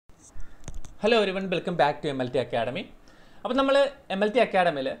Hello everyone, welcome back to MLT academy. അപ്പോൾ നമ്മൾ MLT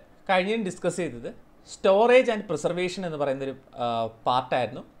അക്കാഡമിയിൽ കഴിഞ്ഞും ഡിസ്കസ് ചെയ്തത് സ്റ്റോറേജ് ആൻഡ് പ്രിസർവേഷൻ എന്ന് പറയുന്നൊരു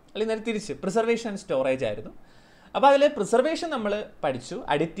പാർട്ടായിരുന്നു, അല്ലെങ്കിൽ നേരെ തിരിച്ച് പ്രിസർവേഷൻ ആൻഡ് സ്റ്റോറേജ് ആയിരുന്നു. അപ്പോൾ അതിൽ പ്രിസർവേഷൻ നമ്മൾ പഠിച്ചു,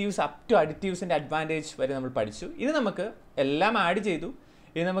 അഡിറ്റീവ്സ് അപ് ടു അഡിറ്റീവ്സിൻ്റെ അഡ്വാൻറ്റേജ് വരെ നമ്മൾ പഠിച്ചു. ഇത് നമുക്ക് എല്ലാം ആഡ് ചെയ്തു.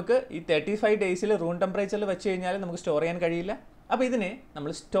 ഇത് നമുക്ക് ഈ 35 ഡേയ്സിൽ റൂം ടെമ്പറേച്ചറിൽ വെച്ച് കഴിഞ്ഞാൽ നമുക്ക് സ്റ്റോർ ചെയ്യാൻ കഴിയില്ല. അപ്പോൾ ഇതിനെ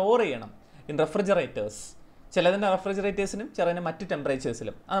നമ്മൾ സ്റ്റോർ ചെയ്യണം ഇൻ റെഫ്രിജറേറ്റേഴ്സ്. ചിലതിൻ്റെ റെഫ്രിജറേറ്റേഴ്സിനും ചിലതിൻ്റെ മറ്റ്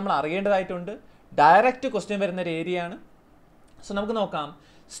ടെമ്പറേച്ചേഴ്സിലും. അത് നമ്മൾ അറിയേണ്ടതായിട്ടുണ്ട്. ഡയറക്റ്റ് ക്വസ്റ്റ്യൻ വരുന്ന ഒരു ഏരിയ ആണ്. സോ നമുക്ക് നോക്കാം,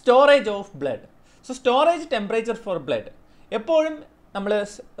 storage of blood. So storage temperature four blood എപ്പോഴും നമ്മൾ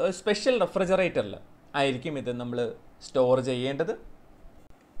സ്പെഷ്യൽ റെഫ്രിജറേറ്ററിൽ ആയിരിക്കും ഇത് നമ്മൾ സ്റ്റോർ ചെയ്യേണ്ടത്.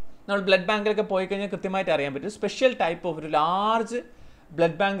 നമ്മൾ ബ്ലഡ് ബാങ്കിലൊക്കെ പോയി കഴിഞ്ഞാൽ കൃത്യമായിട്ട് അറിയാൻ പറ്റും. സ്പെഷ്യൽ ടൈപ്പ് ഓഫ് ഒരു ലാർജ്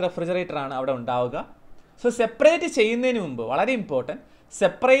ബ്ലഡ് ബാങ്ക് റെഫ്രിജറേറ്ററാണ് അവിടെ ഉണ്ടാവുക. സോ സെപ്പറേറ്റ് ചെയ്യുന്നതിന് മുമ്പ്, വളരെ ഇമ്പോർട്ടൻറ്റ്,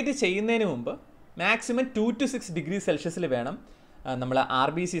 സെപ്പറേറ്റ് ചെയ്യുന്നതിന് മുമ്പ് മാക്സിമം 2 to 6 ഡിഗ്രി സെൽഷ്യസിൽ വേണം നമ്മൾ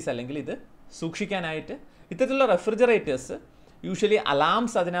RBCs അല്ലെങ്കിൽ ഇത് സൂക്ഷിക്കാനായിട്ട്. ഇത്തരത്തിലുള്ള റെഫ്രിജറേറ്റേഴ്സ് യൂഷ്വലി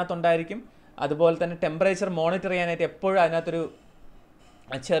അലാംസ് അതിനകത്തുണ്ടായിരിക്കും. അതുപോലെ തന്നെ ടെമ്പറേച്ചർ മോണിറ്റർ ചെയ്യാനായിട്ട് എപ്പോഴും അതിനകത്തൊരു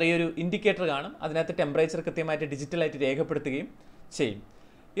ചെറിയൊരു ഇൻഡിക്കേറ്റർ കാണും. അതിനകത്ത് ടെമ്പറേച്ചർ കൃത്യമായിട്ട് ഡിജിറ്റലായിട്ട് രേഖപ്പെടുത്തുകയും ചെയ്യും.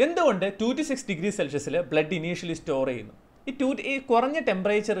 എന്തുകൊണ്ട് 2 to 6 degree സെൽഷ്യസിൽ blood initially store ചെയ്യുന്നു? ഈ കുറഞ്ഞ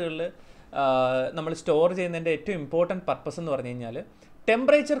ടെമ്പറേച്ചറുകളിൽ നമ്മൾ സ്റ്റോർ ചെയ്യുന്നതിൻ്റെ ഏറ്റവും ഇമ്പോർട്ടൻറ്റ് പർപ്പസ് എന്ന് പറഞ്ഞു കഴിഞ്ഞാൽ,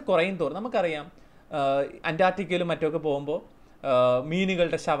 ടെമ്പറേച്ചർ കുറയും തോറും നമുക്കറിയാം, അന്റാർട്ടിക്കയിലും മറ്റൊക്കെ പോകുമ്പോൾ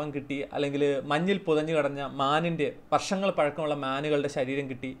മീനുകളുടെ ശവം കിട്ടി, അല്ലെങ്കിൽ മഞ്ഞിൽ പുതഞ്ഞു കിടന്ന മാനിൻ്റെ വർഷങ്ങൾ പഴക്കമുള്ള മാനുകളുടെ ശരീരം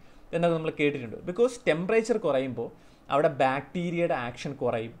കിട്ടി എന്നൊക്കെ നമ്മൾ കേട്ടിട്ടുണ്ട്. ബിക്കോസ് ടെമ്പറേച്ചർ കുറയുമ്പോൾ അവിടെ ബാക്ടീരിയയുടെ ആക്ഷൻ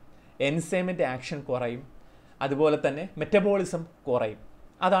കുറയും, എൻസൈമിൻ്റെ ആക്ഷൻ കുറയും, അതുപോലെ തന്നെ മെറ്റബോളിസം കുറയും.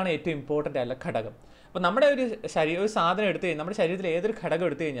 അതാണ് ഏറ്റവും ഇമ്പോർട്ടൻ്റ് ആയിട്ടുള്ള ഘടകം. അപ്പോൾ നമ്മുടെ ഒരു സാധനം എടുത്തു കഴിഞ്ഞാൽ, നമ്മുടെ ശരീരത്തിൽ ഏതൊരു ഘടകം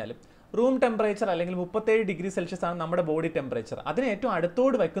എടുത്തു കഴിഞ്ഞാലും റൂം ടെമ്പറേച്ചർ അല്ലെങ്കിൽ 37 ഡിഗ്രി സെൽഷ്യസ് ആണ് നമ്മുടെ ബോഡി ടെമ്പറേച്ചർ. അതിന് ഏറ്റവും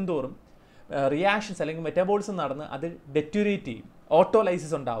അടുത്തോട് വയ്ക്കും തോറും റിയാക്ഷൻസ് അല്ലെങ്കിൽ മെറ്റബോളിസം നടന്ന് അത് ഡെറ്റ്യൂറേറ്റ് ചെയ്യും,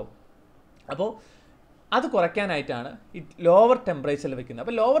 ഓട്ടോലൈസിസ് ഉണ്ടാവും. അപ്പോൾ അത് കുറയ്ക്കാനായിട്ടാണ് ഈ ലോവർ ടെമ്പറേച്ചറിൽ വെക്കുന്നത്.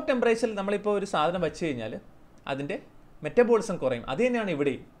 അപ്പോൾ ലോവർ ടെമ്പറേച്ചറിൽ നമ്മളിപ്പോൾ ഒരു സാധനം വെച്ച് കഴിഞ്ഞാൽ അതിൻ്റെ മെറ്റബോളിസം കുറയും. അത് തന്നെയാണ്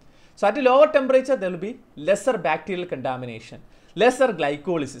ഇവിടെയും. So at lower temperature there will be lesser bacterial contamination, lesser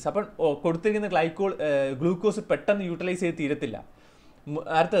glycolysis. അപ്പം കൊടുത്തിരിക്കുന്ന ഗ്ലൂക്കോസ് പെട്ടെന്ന് യൂട്ടിലൈസ് ചെയ്ത് തീരത്തില്ല.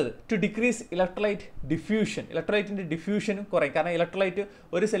 അടുത്തത് ടു ഡിക്രീസ് ഇലക്ട്രോലൈറ്റ് ഡിഫ്യൂഷൻ. ഇലക്ട്രോലൈറ്റിൻ്റെ ഡിഫ്യൂഷനും കുറയും. കാരണം ഇലക്ട്രോലൈറ്റ്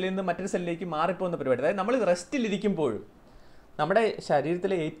ഒരു സെല്ലിൽ നിന്ന് മറ്റൊരു സെല്ലിലേക്ക് മാറിപ്പോകുന്ന പരിപാടി. അതായത് നമ്മൾ റെസ്റ്റിലിരിക്കുമ്പോഴും നമ്മുടെ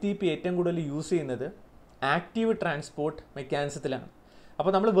ശരീരത്തിലെ ATP ഏറ്റവും കൂടുതൽ യൂസ് ചെയ്യുന്നത് ആക്റ്റീവ് ട്രാൻസ്പോർട്ട് മെക്കാനിസത്തിലാണ്.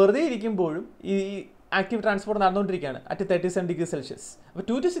 അപ്പോൾ നമ്മൾ വെറുതെ ഇരിക്കുമ്പോഴും ഈ ആക്റ്റീവ് ട്രാൻസ്പോർട്ട് നടന്നുകൊണ്ടിരിക്കുകയാണ് അറ്റ് 37 ഡിഗ്രി സെൽഷ്യസ്. അപ്പോൾ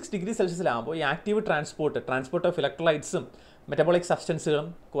 2 to 6 ഡിഗ്രി സെൽഷ്യസിലാകുമ്പോൾ ഈ ആക്റ്റീവ് ട്രാൻസ്പോർട്ട് ഓഫ് ഇലക്ട്രോലൈറ്റ്സും മെറ്റബോളിക് സബ്സ്റ്റൻസുകളും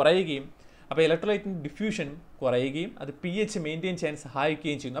കുറയുകയും, അപ്പോൾ ഇലക്ട്രോലൈറ്റിൻ്റെ ഡിഫ്യൂഷനും കുറയുകയും അത് pH മെയിൻറ്റെയിൻ ചെയ്യാൻ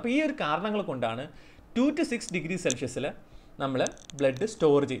സഹായിക്കുകയും ചെയ്യുന്നു. അപ്പോൾ ഈ ഒരു കാരണങ്ങൾ കൊണ്ടാണ് 2 to 6 ഡിഗ്രി സെൽഷ്യസിൽ നമ്മൾ ബ്ലഡ്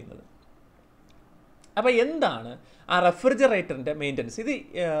സ്റ്റോർ ചെയ്യുന്നത്. അപ്പോൾ എന്താണ് ആ റെഫ്രിജറേറ്ററിൻ്റെ മെയിൻ്റനൻസ്? ഇത്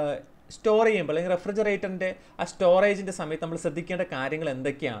സ്റ്റോർ ചെയ്യുമ്പോൾ അല്ലെങ്കിൽ റെഫ്രിജറേറ്ററിൻ്റെ ആ സ്റ്റോറേജിൻ്റെ സമയത്ത് നമ്മൾ ശ്രദ്ധിക്കേണ്ട കാര്യങ്ങൾ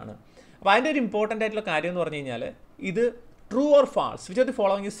എന്തൊക്കെയാണ്? അപ്പോൾ അതിൻ്റെ ഒരു ഇമ്പോർട്ടൻ്റ് ആയിട്ടുള്ള കാര്യം എന്ന് പറഞ്ഞു കഴിഞ്ഞാൽ, ഇത് true or false, which of the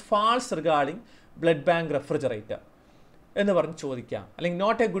following is false regarding blood bank refrigerator എന്ന് പറഞ്ഞ് ചോദിക്കാം. അല്ലെങ്കിൽ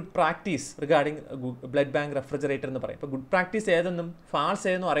not A good practice regarding blood bank refrigerator എന്ന് പറയും. ഇപ്പോൾ ഗുഡ് പ്രാക്ടീസ് ഏതെന്നും ഫാൾസ്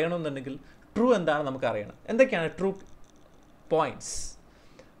ഏതെന്നും അറിയണമെന്നുണ്ടെങ്കിൽ ട്രൂ എന്താണ് നമുക്ക് അറിയണം. എന്തൊക്കെയാണ് true points?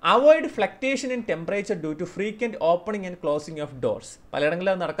 Avoid ഫ്ലക്ടേഷൻ in temperature due to frequent opening and closing of doors.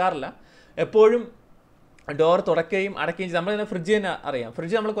 പലയിടങ്ങളിലും അത് നടക്കാറില്ല. എപ്പോഴും ഡോർ തുറക്കുകയും അടയ്ക്കുകയും ചെയ്യും. നമ്മളിങ്ങനെ ഫ്രിഡ്ജ് തന്നെ അറിയാം.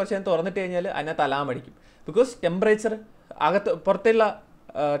 ഫ്രിഡ്ജ് നമ്മൾ കുറച്ച് നേരം തുറന്നിട്ട് കഴിഞ്ഞാൽ അതിനകത്ത് അലാം അടിക്കും. ബിക്കോസ് ടെമ്പറേച്ചർ പുറത്തുള്ള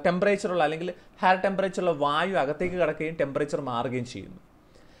ടെമ്പറേച്ചറുള്ള അല്ലെങ്കിൽ ഹയർ ടെമ്പറേച്ചറുള്ള വായു അകത്തേക്ക് കിടക്കുകയും ടെമ്പറേച്ചർ മാറുകയും ചെയ്യുന്നു.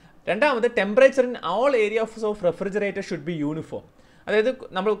 രണ്ടാമത്, temperature in all areas of refrigerator should be uniform. അതായത്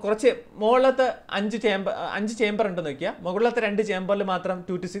നമ്മൾ കുറച്ച് മുകളിലത്തെ 5 ചേമ്പർ ഉണ്ടെന്ന് നോക്കിയാൽ മുകളിലത്തെ 2 ചേമ്പറിൽ മാത്രം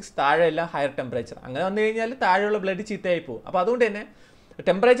 2 to 6, താഴെയല്ല ഹയർ ടെമ്പറേച്ചർ. അങ്ങനെ വന്നു കഴിഞ്ഞാൽ താഴെയുള്ള ബ്ലഡ് ചീത്തയായി പോകും. അപ്പോൾ അതുകൊണ്ട് തന്നെ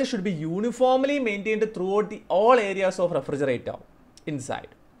temperature should be uniformly maintained through out the all areas of refrigerator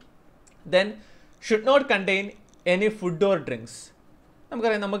inside. Then should not contain any food or drinks.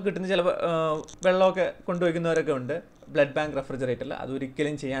 നമുക്കറിയാം, നമുക്ക് കിട്ടുന്ന ചില വെള്ളമൊക്കെ കൊണ്ടുവയ്ക്കുന്നവരൊക്കെ ഉണ്ട് ബ്ലഡ് ബാങ്ക് റെഫ്രിജറേറ്ററിൽ.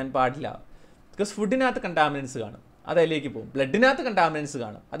 അതൊരിക്കലും ചെയ്യാൻ പാടില്ല. ബിക്കോസ് ഫുഡിനകത്ത് കണ്ടാമിനൻസ് കാണും, അത് അതിലേക്ക് പോകും. ബ്ലഡിനകത്ത് കണ്ടാമിനൻസ്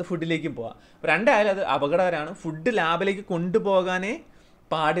കാണും, അത് ഫുഡിലേക്കും പോകാം. രണ്ടായാലും അത് അപകടകരമാണ്. ഫുഡ് ലാബിലേക്ക് കൊണ്ടുപോകാനേ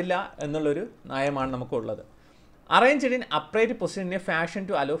പാടില്ല എന്നുള്ളൊരു നയമാണ് നമുക്കുള്ളത്. Arranged in upright position in A fashion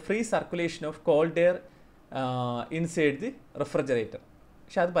to hello free circulation of called air inside the refrigerator.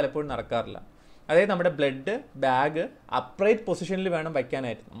 പക്ഷെ അത് പലപ്പോഴും നടക്കാറില്ല. അതായത് നമ്മുടെ ബ്ലഡ് ബാഗ് അപ്രൈറ്റ് പൊസിഷനിൽ വേണം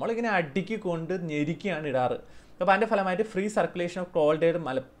വയ്ക്കാനായിട്ട്. നമ്മളിങ്ങനെ അടുക്കി കൊണ്ട് ഞെരിക്കുകയാണ് ഇടാറ്. അപ്പോൾ അതിൻ്റെ ഫലമായിട്ട് free circulation of called air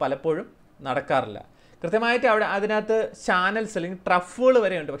പലപ്പോഴും നടക്കാറില്ല. കൃത്യമായിട്ട് അവിടെ അതിനകത്ത് ചാനൽസ് അല്ലെങ്കിൽ ട്രഫുകൾ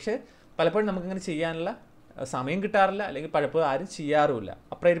വരെയുണ്ട്. പക്ഷേ പലപ്പോഴും നമുക്കിങ്ങനെ ചെയ്യാനുള്ള സമയം കിട്ടാറില്ല, അല്ലെങ്കിൽ പലപ്പോഴും ആരും ചെയ്യാറുമില്ല,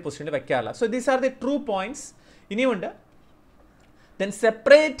 അപ്രൈറ്റ് പൊസിഷനിൽ വയ്ക്കാറില്ല. So these are the true points. ഇനിയുമുണ്ട് then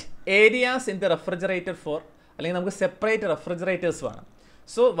separate areas in the refrigerator four, അല്ലെങ്കിൽ നമുക്ക് സെപ്പറേറ്റ് റെഫ്രിജറേറ്റേഴ്സ് വേണം.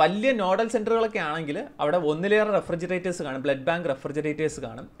 സോ വലിയ നോഡൽ സെൻറ്ററുകളൊക്കെ ആണെങ്കിൽ അവിടെ ഒന്നിലേറെ റെഫ്രിജറേറ്റേഴ്സ് കാണും, ബ്ലഡ് ബാങ്ക് റെഫ്രിജറേറ്റേഴ്സ്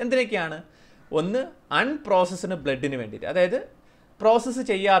കാണും. എന്തിനൊക്കെയാണ്? ഒന്ന് അൺപ്രോസസ്ഡ് ബ്ലഡിന് വേണ്ടിയിട്ട്, അതായത് പ്രോസസ്സ്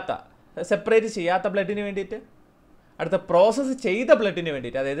ചെയ്യാത്ത, സെപ്പറേറ്റ് ചെയ്യാത്ത ബ്ലഡിന് വേണ്ടിയിട്ട്. അടുത്ത പ്രോസസ്സ് ചെയ്ത ബ്ലഡിന്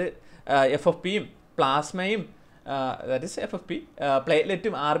വേണ്ടിയിട്ട്, അതായത് FFPയും പ്ലാസ്മയും, ദാറ്റ് ഇസ് FFP,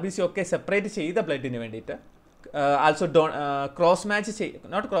 പ്ലേറ്റ്ലെറ്റും RBC ഒക്കെ സെപ്പറേറ്റ് ചെയ്ത ബ്ലഡിന് വേണ്ടിയിട്ട്. Also cross match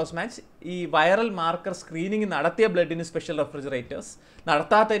not cross match, ഈ വൈറൽ മാർക്കർ സ്ക്രീനിങ് നടത്തിയ ബ്ലഡിന് special refrigerators,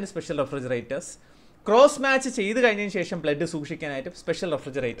 നടത്താത്തതിന് special refrigerators. Cross match ചെയ്ത് കഴിഞ്ഞതിന് ശേഷം ബ്ലഡ് സൂക്ഷിക്കാനായിട്ട് സ്പെഷ്യൽ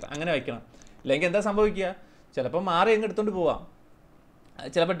റെഫ്രിജറേറ്റർ അങ്ങനെ വയ്ക്കണം. ഇല്ലെങ്കിൽ എന്താ സംഭവിക്കുക? ചിലപ്പോൾ മാറി അങ്ങ് എടുത്തുകൊണ്ട് പോവാം.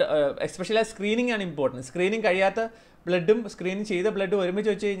 ചിലപ്പോൾ എസ്പെഷ്യലി സ്ക്രീനിങ് ആണ് ഇമ്പോർട്ടൻറ്റ്. സ്ക്രീനിങ് കഴിയാത്ത ബ്ലഡും സ്ക്രീനിങ് ചെയ്ത ബ്ലഡും ഒരുമിച്ച്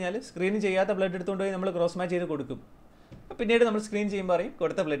വെച്ച് കഴിഞ്ഞാൽ സ്ക്രീനിങ് ചെയ്യാത്ത ബ്ലഡ് എടുത്തുകൊണ്ട് പോയി നമ്മൾ ക്രോസ് മാച്ച് ചെയ്ത് കൊടുക്കും. പിന്നീട് നമ്മൾ സ്ക്രീൻ ചെയ്യുമ്പോൾ പറയും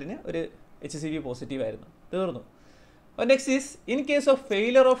കൊടുത്ത ബ്ലഡിന് ഒരു HCV പോസിറ്റീവ് ആയിരുന്നു, തീർന്നു. Next is in case of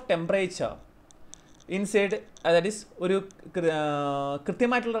failure of temperature inside, that is ഒരു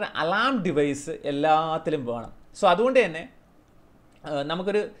കൃത്യമായിട്ടുള്ളൊരു അലാം ഡിവൈസ് എല്ലാത്തിലും വേണം. സോ അതുകൊണ്ട് തന്നെ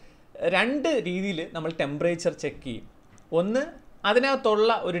നമുക്കൊരു 2 രീതിയിൽ നമ്മൾ ടെമ്പറേച്ചർ ചെക്ക് ചെയ്യും. ഒന്ന്,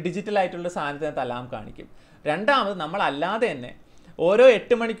 അതിനകത്തുള്ള ഒരു ഡിജിറ്റലായിട്ടുള്ള സാധനത്തിനകത്ത് അലാം കാണിക്കും. രണ്ടാമത്, നമ്മളല്ലാതെ തന്നെ ഓരോ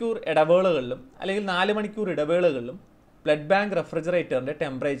 8 മണിക്കൂർ ഇടവേളകളിലും അല്ലെങ്കിൽ 4 മണിക്കൂർ ഇടവേളകളിലും ബ്ലഡ് ബാങ്ക് റെഫ്രിജറേറ്ററിൻ്റെ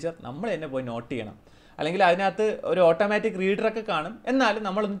ടെമ്പറേച്ചർ നമ്മൾ തന്നെ പോയി നോട്ട് ചെയ്യണം. അല്ലെങ്കിൽ അതിനകത്ത് ഒരു ഓട്ടോമാറ്റിക് റീഡറൊക്കെ കാണും, എന്നാലും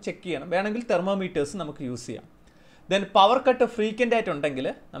നമ്മളൊന്ന് ചെക്ക് ചെയ്യണം. വേണമെങ്കിൽ തെർമോമീറ്റേഴ്സ് നമുക്ക് യൂസ് ചെയ്യാം. ദെൻ പവർ കട്ട് ഫ്രീക്വൻ്റ് ആയിട്ടുണ്ടെങ്കിൽ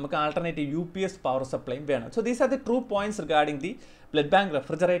നമുക്ക് ആൾട്ടർനേറ്റീവ് UPS പവർ സപ്ലൈയും വേണം. So these are the true points regarding the blood bank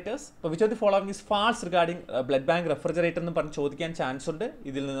refrigerators. ഇപ്പോൾ which of the following is false regarding blood bank refrigerator എന്ന് പറഞ്ഞ് ചോദിക്കാൻ ചാൻസ് ഉണ്ട്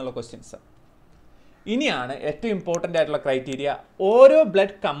ഇതിൽ നിന്നുള്ള ക്വസ്റ്റ്യൻസ്. ഇനിയാണ് ഏറ്റവും ഇമ്പോർട്ടൻ്റ് ആയിട്ടുള്ള ക്രൈറ്റീരിയ. ഓരോ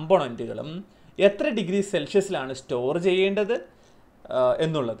ബ്ലഡ് കമ്പോണൻറ്റുകളും എത്ര ഡിഗ്രി സെൽഷ്യസിലാണ് സ്റ്റോർ ചെയ്യേണ്ടത്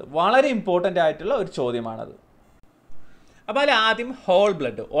എന്നുള്ളത് വളരെ ഇമ്പോർട്ടൻ്റ് ആയിട്ടുള്ള ഒരു ചോദ്യമാണത്. അപ്പോൾ അതിൽ ആദ്യം ഹോൾ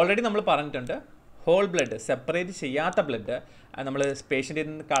ബ്ലഡ്. ഓൾറെഡി നമ്മൾ പറഞ്ഞിട്ടുണ്ട്, ഹോൾ ബ്ലഡ്, സെപ്പറേറ്റ് ചെയ്യാത്ത ബ്ലഡ് നമ്മൾ പേഷ്യൻറ്റിൽ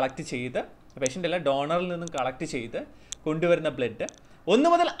നിന്ന് കളക്ട് ചെയ്ത്, പേഷ്യൻ്റ് അല്ല ഡോണറിൽ നിന്നും കളക്ട് ചെയ്ത് കൊണ്ടുവരുന്ന ബ്ലഡ്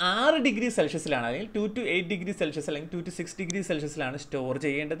 1 മുതൽ 6 ഡിഗ്രി സെൽഷ്യസിലാണ്, അല്ലെങ്കിൽ 2 to 8 ഡിഗ്രി സെൽഷ്യസ് അല്ലെങ്കിൽ 2 to 6 ഡിഗ്രി സെൽഷ്യസിലാണ് സ്റ്റോർ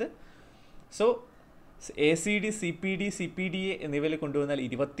ചെയ്യേണ്ടത്. സോ ACD, CPD, CPDA എന്നിവയിൽ കൊണ്ടുവന്നാൽ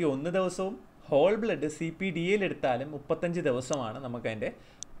 21 ദിവസവും, ഹോൾ ബ്ലഡ് CPDAയിൽ എടുത്താലും 35 ദിവസമാണ് നമുക്കതിൻ്റെ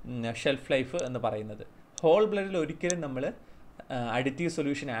ഷെൽഫ് ലൈഫ് എന്ന് പറയുന്നത്. ഹോൾ ബ്ലഡിൽ ഒരിക്കലും നമ്മൾ അഡിറ്റീവ്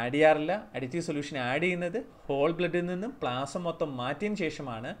സൊല്യൂഷൻ ആഡ് ചെയ്യാറില്ല. അഡിറ്റീവ് സൊല്യൂഷൻ ആഡ് ചെയ്യുന്നത് ഹോൾ ബ്ലഡിൽ നിന്നും പ്ലാസ്മ മൊത്തം മാറ്റിയതിന്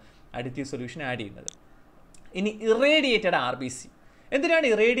ശേഷമാണ് അഡിറ്റീവ് സൊല്യൂഷൻ ആഡ് ചെയ്യുന്നത്. ഇനി ഇറേഡിയേറ്റഡ് RBC. എന്തിനാണ്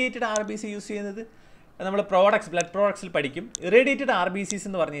ഇറേഡിയേറ്റഡ് RBC യൂസ് ചെയ്യുന്നത്? നമ്മൾ ബ്ലഡ് പ്രോഡക്ട്സിൽ പഠിക്കും. ഇറേഡിയേറ്റഡ് RBCs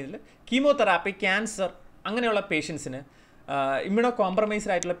എന്ന് പറഞ്ഞു കഴിഞ്ഞാൽ കീമോതെറാപ്പി, ക്യാൻസർ അങ്ങനെയുള്ള പേഷ്യൻസിന്, ഇമ്മ്യൂണോ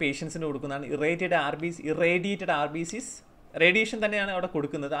കോംപ്രമൈസ്ഡ് ആയിട്ടുള്ള പേഷ്യൻസിന് കൊടുക്കുന്നതാണ് ഇറേഡിയേറ്റഡ് RBCs. റേഡിയേഷൻ തന്നെയാണ് അവിടെ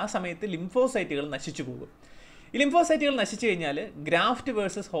കൊടുക്കുന്നത്. ആ സമയത്ത് ലിംഫോസൈറ്റുകൾ നശിച്ചു പോകും. ഈ ലിംഫോസൈറ്റുകൾ നശിച്ചു കഴിഞ്ഞാൽ ഗ്രാഫ്റ്റ്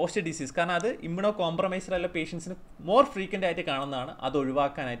വേഴ്സസ് ഹോസ്റ്റ് ഡിസീസ്, കാരണം അത് ഇമ്മ്യൂണോ കോംപ്രമൈസ്ഡ് ആയിട്ടുള്ള പേഷ്യൻസിന് മോർ ഫ്രീക്വൻ്റ് ആയിട്ട് കാണുന്നതാണ്, അത്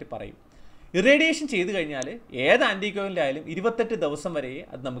ഒഴിവാക്കാനായിട്ട് പറയും. ഇറേഡിയേഷൻ ചെയ്ത് കഴിഞ്ഞാൽ ഏത് ആൻറ്റികോയിൻ്റെ ആയാലും 28 ദിവസം വരെ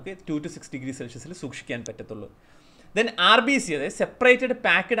അത് നമുക്ക് 2 to 6 ഡിഗ്രി സെൽഷ്യസിൽ സൂക്ഷിക്കാൻ പറ്റത്തുള്ളൂ. ദെൻ RBC, അതായത് സെപ്പറേറ്റഡ്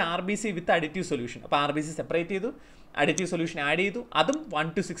പാക്ക്ഡ് RBC വിത്ത് അഡിറ്റീവ് സൊല്യൂഷൻ. അപ്പോൾ RBC സെപ്പറേറ്റ് ചെയ്തു, അഡിറ്റീവ് സൊല്യൂഷൻ ആഡ് ചെയ്തു, അതും 1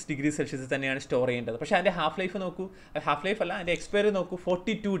 to 6 ഡിഗ്രി സെൽഷ്യസിൽ തന്നെയാണ് സ്റ്റോർ ചെയ്യേണ്ടത്. പക്ഷേ അതിൻ്റെ ഹാഫ് ലൈഫ് നോക്കൂ, ഹാഫ് ലൈഫ് അല്ല, അതിൻ്റെ എക്സ്പയറി നോക്കൂ,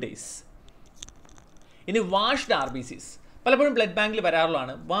 42 days. ഇനി വാഷ്ഡ് RBCs പലപ്പോഴും ബ്ലഡ് ബാങ്കിൽ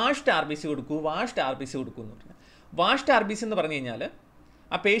വരാറുള്ളതാണ്. വാഷ്ഡ് RBC കൊടുക്കൂ എന്ന് പറഞ്ഞാൽ, വാഷ്ഡ് RBC എന്ന് പറഞ്ഞു കഴിഞ്ഞാൽ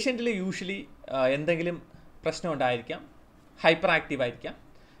ആ പേഷ്യൻറ്റിൽ യൂഷ്വലി എന്തെങ്കിലും പ്രശ്നം ഉണ്ടായിരിക്കാം, ഹൈപ്പർ ആക്റ്റീവ് ആയിരിക്കാം,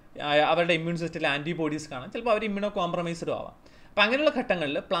 അവരുടെ ഇമ്മ്യൂൺ സിസ്റ്റത്തിൽ ആൻറ്റിബോഡീസ് കാണാം, ചിലപ്പോൾ അവർ ഇമ്മ്യൂണോ കോംപ്രമൈസ്ഡും ആവാം. അപ്പോൾ അങ്ങനെയുള്ള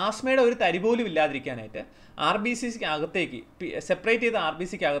ഘട്ടങ്ങളിൽ പ്ലാസ്മയുടെ ഒരു തരി പോലും ഇല്ലാതിരിക്കാനായിട്ട് RBCക്ക് അകത്തേക്ക്, സെപ്പറേറ്റ് ചെയ്ത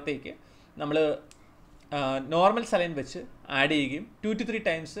RBCക്ക് അകത്തേക്ക് നമ്മൾ നോർമൽ സലൈൻ വെച്ച് ആഡ് ചെയ്യുകയും 2 to 3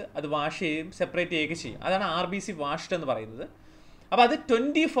 times അത് വാഷ് ചെയ്യുകയും സെപ്പറേറ്റ് ചെയ്യുകയൊക്കെ ചെയ്യും. അതാണ് RBC വാഷ്ഡ് എന്ന് പറയുന്നത്. അപ്പോൾ അത്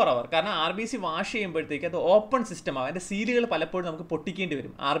 24 hour, കാരണം RBC വാഷ് ചെയ്യുമ്പോഴത്തേക്ക് അത് ഓപ്പൺ സിസ്റ്റം ആവും. അതിൻ്റെ സീലുകൾ പലപ്പോഴും നമുക്ക് പൊട്ടിക്കേണ്ടി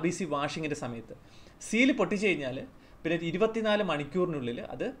വരും. RBC വാഷിങ്ങിൻ്റെ സമയത്ത് സീല് പൊട്ടിച്ച് കഴിഞ്ഞാൽ പിന്നെ 24 മണിക്കൂറിനുള്ളിൽ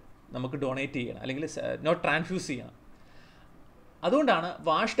അത് നമുക്ക് ഡൊണേറ്റ് ചെയ്യണം, അല്ലെങ്കിൽ നോട്ട് ട്രാൻസ്ഫ്യൂസ് ചെയ്യണം. അതുകൊണ്ടാണ്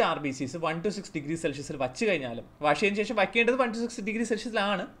വാഷ്ഡ് RBCs 1 to 6 ഡിഗ്രി സെൽഷ്യസിൽ വച്ച് കഴിഞ്ഞാലും, വാഷ് ചെയ്തതിന് ശേഷം വയ്ക്കേണ്ടത് 1 to 6 ഡിഗ്രി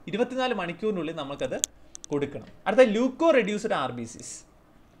സെൽഷ്യസിലാണ്, 24 മണിക്കൂറിനുള്ളിൽ നമുക്കത് കൊടുക്കണം. അടുത്ത ലൂക്കോ റെഡ്യൂസ്ഡ്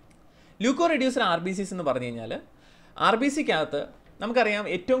RBCs എന്ന് പറഞ്ഞു കഴിഞ്ഞാൽ, RBCക്കകത്ത് നമുക്കറിയാം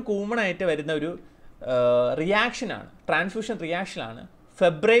ഏറ്റവും കോമൺ ആയിട്ട് വരുന്ന ഒരു റിയാക്ഷനാണ്, transfusion റിയാക്ഷനാണ്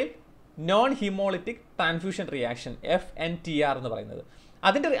febrile non haemolytic transfusion reaction, FNTR എന്ന് പറയുന്നത്.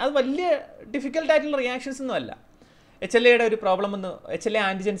 അത് വലിയ ഡിഫിക്കൽട്ടായിട്ടുള്ള റിയാക്ഷൻസ് ഒന്നും അല്ല. HLA-യുടെ ഒരു പ്രോബ്ലം എന്ന്, HLA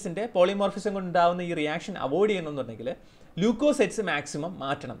ആൻറ്റിജൻസിൻ്റെ പോളിമോർഫിസം കൊണ്ടുണ്ടാകുന്ന ഈ റിയാക്ഷൻ അവോയ്ഡ് ചെയ്യണമെന്നുണ്ടെങ്കിൽ ലൂക്കോസൈറ്റ്സ് മാക്സിമം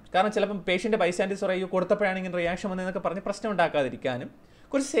മാറ്റണം. കാരണം ചിലപ്പം പേഷ്യൻ്റെ ബൈസ്റ്റാൻഡേഴ്സ് പറയും കൊടുത്തപ്പോഴാണ് ഇങ്ങനെ റിയാക്ഷൻ വന്നതെന്നൊക്കെ പറഞ്ഞ് പ്രശ്നം ഉണ്ടാക്കാതിരിക്കാനും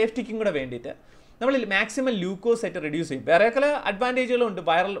കുറച്ച് സേഫ്റ്റിക്കും കൂടെ വേണ്ടിയിട്ട് നമ്മൾ മാക്സിമം ല്യൂക്കോസൈറ്റ് റെഡ്യൂസ് ചെയ്യും. വേറെ ചില അഡ്വാൻറ്റേജുകളുണ്ട്,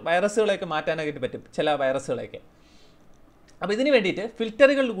 വൈറസുകളെയൊക്കെ മാറ്റാനായിട്ട് പറ്റും, ചില വൈറസുകളെയൊക്കെ. അപ്പോൾ ഇതിന് വേണ്ടിയിട്ട്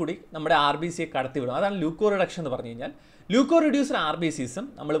ഫിൽറ്ററുകളിൽ കൂടി നമ്മുടെ RBCയെ കടത്തിവിടും. അതാണ് ല്യൂക്കോ റിഡക്ഷൻ എന്ന് പറഞ്ഞു കഴിഞ്ഞാൽ. ല്യൂക്കോ റിഡ്യൂസർ RBCസും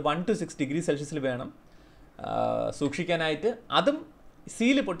നമ്മൾ 1 to 6 ഡിഗ്രി സെൽഷ്യസിൽ വേണം സൂക്ഷിക്കാനായിട്ട്. അതും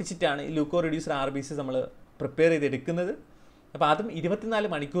സീൽ പൊട്ടിച്ചിട്ടാണ് ഈ ല്യൂക്കോ റിഡ്യൂസർ RBCs നമ്മൾ പ്രിപ്പയർ ചെയ്തെടുക്കുന്നത്. അപ്പോൾ അതും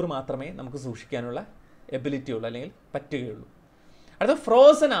 24 മണിക്കൂർ മാത്രമേ നമുക്ക് സൂക്ഷിക്കാനുള്ള എബിലിറ്റി ഉള്ളൂ, അല്ലെങ്കിൽ പറ്റുകയുള്ളൂ. അടുത്ത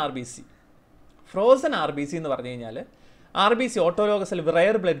ഫ്രോസൺ RBC. ഫ്രോസൺ RBC എന്ന് പറഞ്ഞു കഴിഞ്ഞാൽ RBC ഓട്ടോലോഗസ് അല്ലെങ്കിൽ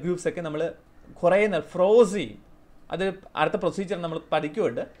റയർ ബ്ലഡ് ഗ്രൂപ്പ്സ് ഒക്കെ നമ്മൾ കുറേ നേരം ഫ്രോസ് ചെയ്യും. അത് അടുത്ത പ്രൊസീജിയർ നമ്മൾ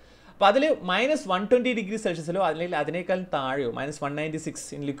പഠിക്കുന്നുണ്ട്. അപ്പോൾ അതിൽ -120 ഡിഗ്രി സെൽഷ്യസിലോ അല്ലെങ്കിൽ അതിനേക്കാളും താഴെയോ -196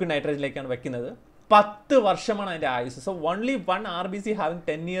 ഇൻ ലിക്വിഡ് നൈട്രജനിലേക്കാണ് വയ്ക്കുന്നത്. 10 വർഷമാണ് അതിൻ്റെ ആയുസ്. So only 1 RBC having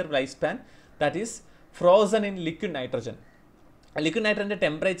 10-year life span, that is frozen in liquid nitrogen. Liquid നൈട്രജൻ്റെ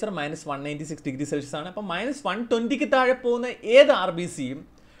temperature -196 degree Celsius ആണ്. അപ്പോൾ -120ക്ക് താഴെ പോകുന്ന ഏത് RBCയും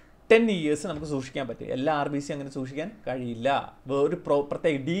 10 years നമുക്ക് സൂക്ഷിക്കാൻ പറ്റും. എല്ലാ RBC അങ്ങനെ സൂക്ഷിക്കാൻ കഴിയില്ല. ഒരു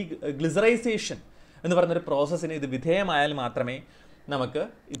പ്രത്യേക ഗ്ലിസറൈസേഷൻ എന്ന് പറയുന്നൊരു പ്രോസസ്സിന് ഇത് വിധേയമായാൽ മാത്രമേ നമുക്ക്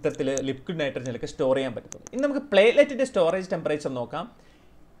ഇത്തരത്തിൽ ലിക്വിഡ് നൈട്രജനിലൊക്കെ സ്റ്റോർ ചെയ്യാൻ പറ്റത്തുള്ളൂ. ഇനി നമുക്ക് പ്ലേറ്റ്ലെറ്റിൻ്റെ സ്റ്റോറേജ് ടെമ്പറേച്ചർ നോക്കാം.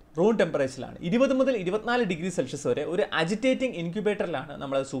 റൂം ടെമ്പറേച്ചറിലാണ് 20 മുതൽ 24 ഡിഗ്രി സെൽഷ്യസ് വരെ ഒരു അജിറ്റേറ്റിംഗ് ഇൻക്യുബേറ്ററിലാണ്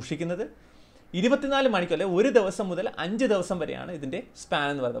നമ്മളത് സൂക്ഷിക്കുന്നത്. 24 മണിക്കൂർ അല്ലെങ്കിൽ 1 ദിവസം മുതൽ 5 ദിവസം വരെയാണ് ഇതിൻ്റെ സ്പാൻ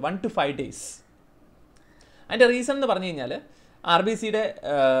എന്ന് പറയുന്നത്, 1 to 5 days. അതിൻ്റെ റീസൺ എന്ന് പറഞ്ഞു കഴിഞ്ഞാൽ RBCയുടെ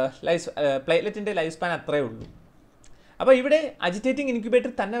പ്ലേറ്റ്ലെറ്റിൻ്റെ ലൈഫ് സ്പാൻ അത്രയേ ഉള്ളൂ. അപ്പോൾ ഇവിടെ അജിറ്റേറ്റിംഗ്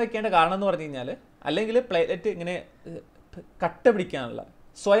ഇൻക്യുബേറ്റർ തന്നെ വെക്കേണ്ട കാരണം എന്ന് പറഞ്ഞു കഴിഞ്ഞാൽ അല്ലെങ്കിൽ പ്ലേറ്റ്ലെറ്റ് ഇങ്ങനെ കട്ട പിടിക്കാനുള്ള,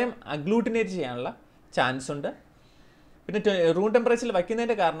 സ്വയം അഗ്ലൂട്ടിനേറ്റ് ചെയ്യാനുള്ള ചാൻസ് ഉണ്ട്. പിന്നെ റൂം ടെമ്പറേച്ചറിൽ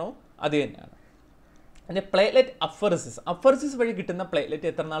വയ്ക്കുന്നതിൻ്റെ കാരണവും അത് തന്നെയാണ്. അതിൻ്റെ പ്ലേറ്റ്ലെറ്റ് അഫറസിസ് വഴി കിട്ടുന്ന പ്ലേറ്റ്ലെറ്റ്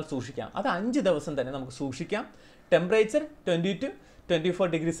എത്ര നാൾ സൂക്ഷിക്കാം? അത് 5 ദിവസം തന്നെ നമുക്ക് സൂക്ഷിക്കാം. ടെമ്പറേച്ചർ 20 to 24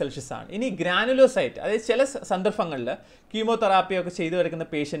 ഡിഗ്രി സെൽഷ്യസ് ആണ്. ഇനി ഗ്രാനുലോസൈറ്റ്, അതായത് ചില സന്ദർഭങ്ങളിൽ കീമോതെറാപ്പിയൊക്കെ ചെയ്തു കിടക്കുന്ന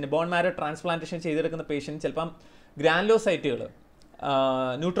പേഷ്യൻറ്റ്, ബോൺ മാരോ ട്രാൻസ്പ്ലാന്റേഷൻ ചെയ്തു കിടക്കുന്ന പേഷ്യൻറ്റ് ചിലപ്പം ഗ്രാനുലോസൈറ്റുകൾ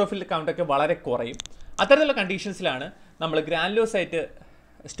ന്യൂട്രോഫിൽ കൗണ്ടൊക്കെ വളരെ കുറയും. അത്തരത്തിലുള്ള കണ്ടീഷൻസിലാണ് നമ്മൾ ഗ്രാനുലോസൈറ്റ്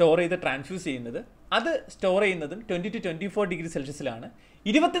സ്റ്റോർ ചെയ്ത് ട്രാൻസ്ഫ്യൂസ് ചെയ്യുന്നത്. അത് സ്റ്റോർ ചെയ്യുന്നതും 20 to 24 ഡിഗ്രി സെൽഷ്യസിലാണ്.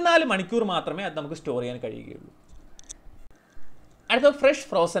 24 മണിക്കൂർ മാത്രമേ അത് നമുക്ക് സ്റ്റോർ ചെയ്യാൻ കഴിയുകയുള്ളൂ. അടുത്ത ഫ്രഷ്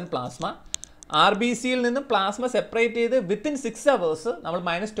ഫ്രോസൺ പ്ലാസ്മ. RBCയിൽ നിന്നും പ്ലാസ്മ സെപ്പറേറ്റ് ചെയ്ത് വിത്തിൻ 6 hours നമ്മൾ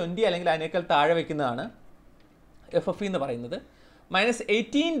 -20 അല്ലെങ്കിൽ അതിനേക്കാൾ താഴെ വയ്ക്കുന്നതാണ് FFP എന്ന് പറയുന്നത്.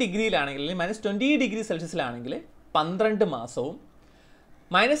 -18 ഡിഗ്രിയിലാണെങ്കിൽ അല്ലെങ്കിൽ -20 ഡിഗ്രി സെൽഷ്യസിലാണെങ്കിൽ 12 മാസവും,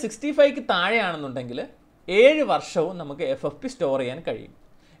 -65ക്ക് താഴെയാണെന്നുണ്ടെങ്കിൽ 7 വർഷവും നമുക്ക് FFP സ്റ്റോർ ചെയ്യാൻ കഴിയും.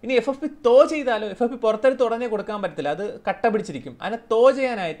 ഇനി FFP തോ ചെയ്താലോ? FFP പുറത്തെടുത്ത് ഉടനെ കൊടുക്കാൻ പറ്റത്തില്ല, അത് കട്ട പിടിച്ചിരിക്കും. അതിനെ തോ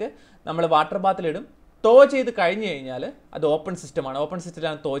ചെയ്യാനായിട്ട് നമ്മൾ വാട്ടർ ബാത്തിലിടും. തോ ചെയ്ത് കഴിഞ്ഞ് കഴിഞ്ഞാൽ അത് ഓപ്പൺ സിസ്റ്റമാണ്. ഓപ്പൺ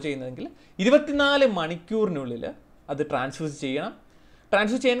സിസ്റ്റത്തിലാണ് തോ ചെയ്യുന്നതെങ്കിൽ 24 മണിക്കൂറിനുള്ളിൽ അത് ട്രാൻസ്ഫ്യൂസ് ചെയ്യണം.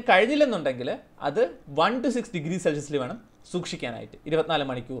 ട്രാൻസ്ഫ്യൂസ് ചെയ്യാൻ കഴിഞ്ഞില്ലെന്നുണ്ടെങ്കിൽ അത് 1 to 6 ഡിഗ്രി സെൽഷ്യസിൽ വേണം സൂക്ഷിക്കാനായിട്ട് 24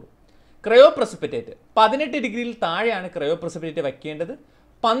 മണിക്കൂർ. ക്രയോ പ്രസിപ്പിറ്റേറ്റ് 18 ഡിഗ്രിയിൽ താഴെയാണ് ക്രയോ പ്രസിപ്പിറ്റേറ്റ് വയ്ക്കേണ്ടത്.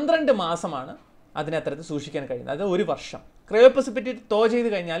 12 മാസമാണ് അതിനത്രത്ത് സൂക്ഷിക്കാൻ കഴിയുന്നത്, അത് 1 വർഷം. ക്രയോ പ്രസിപ്പിറ്റേറ്റ് തോ ചെയ്ത്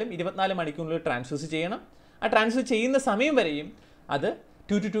കഴിഞ്ഞാലും 24 മണിക്കൂറിനുള്ളിൽ ട്രാൻസ്ഫ്യൂസ് ചെയ്യണം. ആ ട്രാൻസ്ഫ്യൂസ് ചെയ്യുന്ന സമയം വരെയും അത്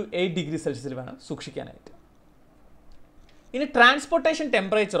 2 to 8 ഡിഗ്രി സെൽഷ്യസിൽ വേണം സൂക്ഷിക്കാനായിട്ട്. ഇനി ട്രാൻസ്പോർട്ടേഷൻ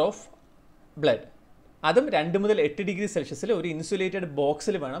ടെമ്പറേച്ചർ ഓഫ് ബ്ലഡ്, അതും 2 മുതൽ 8 ഡിഗ്രി സെൽഷ്യസിൽ ഒരു ഇൻസുലേറ്റഡ്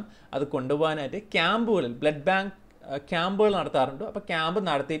ബോക്സിൽ വേണം അത് കൊണ്ടുപോകാനായിട്ട്. ക്യാമ്പുകളിൽ ബ്ലഡ് ബാങ്ക് ക്യാമ്പുകൾ നടത്താറുണ്ട്. അപ്പോൾ ക്യാമ്പ്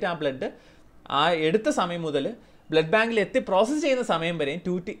നടത്തിയിട്ട് ആ ബ്ലഡ് ആ എടുത്ത സമയം മുതൽ ബ്ലഡ് ബാങ്കിൽ എത്തി പ്രോസസ്സ് ചെയ്യുന്ന സമയം വരെയും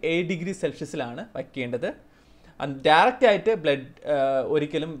 2 to 8 ഡിഗ്രി സെൽഷ്യസിലാണ് വയ്ക്കേണ്ടത്. ഡയറക്റ്റ് ആയിട്ട് ബ്ലഡ്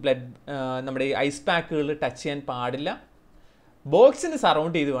ഒരിക്കലും ബ്ലഡ് നമ്മുടെ ഈ ഐസ് പാക്കുകൾ ടച്ച് ചെയ്യാൻ പാടില്ല. ബോക്സിന്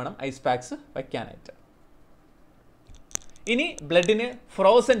സറൗണ്ട് ചെയ്ത് വേണം ഐസ് പാക്സ് വയ്ക്കാനായിട്ട്. ഇനി ബ്ലഡിനെ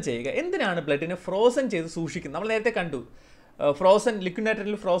ഫ്രോസൺ ചെയ്യുക. എന്തിനാണ് ബ്ലഡിനെ ഫ്രോസൺ ചെയ്ത് സൂക്ഷിക്കുന്നത്? നമ്മൾ നേരത്തെ കണ്ടു, ഫ്രോസൺ ലിക്വിഡ്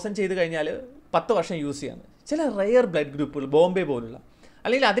നൈട്രജനിൽ ഫ്രോസൺ ചെയ്ത് കഴിഞ്ഞാൽ 10 വർഷം യൂസ് ചെയ്യാമെന്ന്. ചില റെയർ ബ്ലഡ് ഗ്രൂപ്പുകൾ, ബോംബെ പോലുള്ള,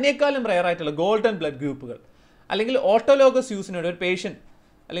 അല്ലെങ്കിൽ അതിനേക്കാളും റെയർ ആയിട്ടുള്ള ഗോൾഡൻ ബ്ലഡ് ഗ്രൂപ്പുകൾ, അല്ലെങ്കിൽ ഓട്ടോലോഗസ് യൂസിനോട് ഒരു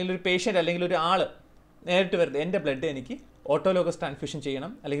പേഷ്യൻ്റ് അല്ലെങ്കിൽ ഒരു ആൾ നേരിട്ട് വരുന്നത്, എൻ്റെ ബ്ലഡ് എനിക്ക് ഓട്ടോലോഗസ് ട്രാൻസ്ഫ്യൂഷൻ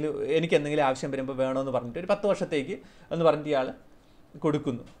ചെയ്യണം, അല്ലെങ്കിൽ എനിക്ക് എന്തെങ്കിലും ആവശ്യം വരുമ്പോൾ വേണമെന്ന് പറഞ്ഞിട്ട് ഒരു 10 വർഷത്തേക്ക് എന്ന് പറഞ്ഞിട്ട് ഇയാൾ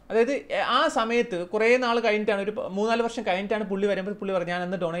കൊടുക്കുന്നു. അതായത് ആ സമയത്ത് കുറേ നാൾ കഴിഞ്ഞിട്ടാണ്, ഒരു 3-4 വർഷം കഴിഞ്ഞിട്ടാണ് പുള്ളി വരുമ്പോൾ പുള്ളി പറഞ്ഞു ഞാൻ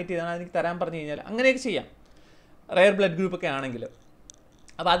എന്ന് ഡൊണേറ്റ് ചെയ്താണ് എനിക്ക് തരാൻ പറഞ്ഞു കഴിഞ്ഞാൽ അങ്ങനെയൊക്കെ ചെയ്യാം, റെയർ ബ്ലഡ് ഗ്രൂപ്പൊക്കെ ആണെങ്കിൽ.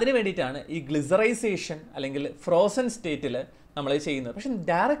 അപ്പോൾ അതിന് വേണ്ടിയിട്ടാണ് ഈ ഗ്ലിസറൈസേഷൻ അല്ലെങ്കിൽ ഫ്രോസൺ സ്റ്റേറ്റിൽ നമ്മൾ ചെയ്യുന്നത്. പക്ഷേ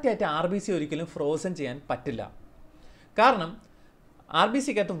ഡയറക്റ്റ് ആയിട്ട് RBC ഒരിക്കലും ഫ്രോസൺ ചെയ്യാൻ പറ്റില്ല. കാരണം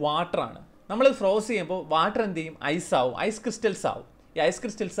RBCക്കകത്ത് വാട്ടറാണ്. നമ്മൾ ഫ്രോസ് ചെയ്യുമ്പോൾ വാട്ടർ എന്ത് ചെയ്യും? ഐസാവും, ഐസ് ക്രിസ്റ്റൽസ് ആവും. ഈ ഐസ്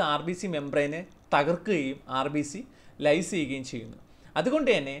ക്രിസ്റ്റൽസ് RBC മെംബ്രെയിനെ തകർക്കുകയും RBC ലൈസ് ചെയ്യുകയും ചെയ്യുന്നു. അതുകൊണ്ട്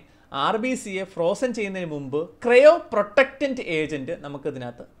തന്നെ RBCയെ ഫ്രോസൺ ചെയ്യുന്നതിന് മുമ്പ് ക്രയോ പ്രൊട്ടക്റ്റൻറ്റ് ഏജൻറ്റ്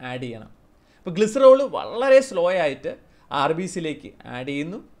നമുക്കിതിനകത്ത് ആഡ് ചെയ്യണം. ഇപ്പോൾ ഗ്ലിസറോൾ വളരെ സ്ലോ ആയിട്ട് RBCയിലേക്ക് ആഡ്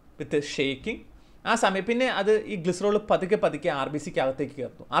ചെയ്യുന്നു വിത്ത് ഷേക്കിംഗ്. ആ സമയം പിന്നെ അത് ഈ ഗ്ലിസറോൾ പതുക്കെ ആർ ബി സിക്ക് അകത്തേക്ക്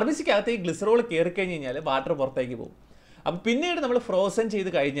കയറുന്നു. ആർ ബി സിക്ക് അകത്തേക്ക് ഗ്ലിസറോൾ കയറി കഴിഞ്ഞ് കഴിഞ്ഞാൽ വാട്ടർ പുറത്തേക്ക് പോകും. അപ്പോൾ പിന്നീട് നമ്മൾ ഫ്രോസൺ ചെയ്ത്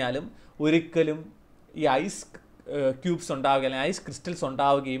കഴിഞ്ഞാലും ഒരിക്കലും ഈ ഐസ് ക്യൂബ്സ് ഉണ്ടാവുക അല്ലെങ്കിൽ ഐസ് ക്രിസ്റ്റൽസ്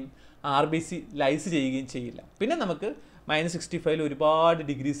ഉണ്ടാവുകയും ആർ ബി സി ലൈസ് ചെയ്യുകയും ചെയ്യില്ല. പിന്നെ നമുക്ക് -65 ഒരുപാട്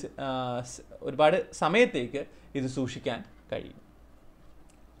ഡിഗ്രീസ് ഒരുപാട് സമയത്തേക്ക് ഇത് സൂക്ഷിക്കാൻ കഴിയും.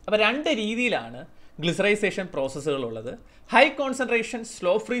 അപ്പോൾ 2 രീതിയിലാണ് ഗ്ലിസറൈസേഷൻ പ്രോസസ്സുകളുള്ളത്. High concentration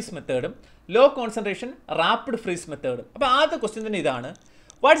slow freeze മെത്തേഡും low concentration rapid freeze മെത്തേഡും. അപ്പോൾ ആദ്യത്തെ ക്വസ്റ്റ്യൻ തന്നെ ഇതാണ്,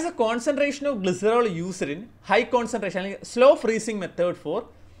 what is the concentration of glycerol used in high concentration അല്ലെങ്കിൽ slow freezing method for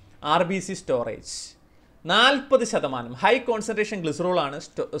R B C storage? 40% high concentration ഗ്ലിസറോളാണ്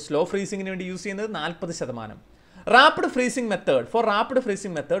slow ഫ്രീസിങ്ങിന് വേണ്ടി യൂസ് ചെയ്യുന്നത്, 40%. Rapid freezing method, four rapid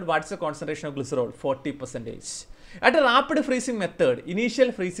freezing method what is the concentration of glycerol? 40%. At rapid freezing method initial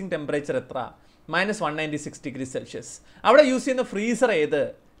freezing temperature എത്ര? -196 degree Celsius. അവിടെ use ചെയ്യുന്ന freezer ഏത്?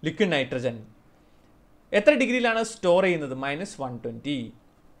 Liquid nitrogen. എത്ര ഡിഗ്രിയിലാണ് store ചെയ്യുന്നത്? -120.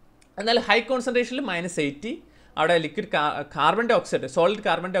 എന്നാൽ high കോൺസെൻട്രേഷനിൽ -80, അവിടെ liquid carbon dye oxide, solid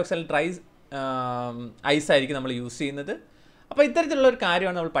carbon dye oxide dry ice ആയിരിക്കും നമ്മൾ യൂസ് ചെയ്യുന്നത്. അപ്പോൾ ഇത്തരത്തിലുള്ള ഒരു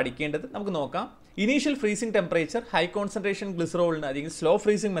കാര്യമാണ് നമ്മൾ പഠിക്കേണ്ടത്. നമുക്ക് നോക്കാം. Initial freezing temperature high concentration ഗ്ലിസറോളിന് അല്ലെങ്കിൽ സ്ലോ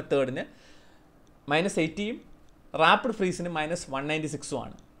ഫ്രീസിംഗ് മെത്തേഡിന് -80യും റാപ്പിഡ് ഫ്രീസിന് -196ഉം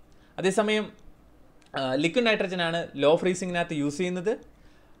ആണ്. അതേസമയം ലിക്വിഡ് നൈട്രജനാണ് ലോ ഫ്രീസിങ്ങിനകത്ത് യൂസ് ചെയ്യുന്നത്.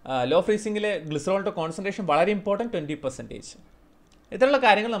 ലോ ഫ്രീസിങ്ങിലെ ഗ്ലിസറോളിൻ്റെ കോൺസെൻട്രേഷൻ വളരെ ഇമ്പോർട്ടൻറ്റ്, 20%. ഇത്തരമുള്ള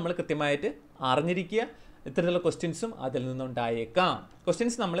കാര്യങ്ങൾ നമ്മൾ കൃത്യമായിട്ട് അറിഞ്ഞിരിക്കുക. ഇത്തരത്തിലുള്ള ക്വസ്റ്റ്യൻസും അതിൽ നിന്നുണ്ടായേക്കാം.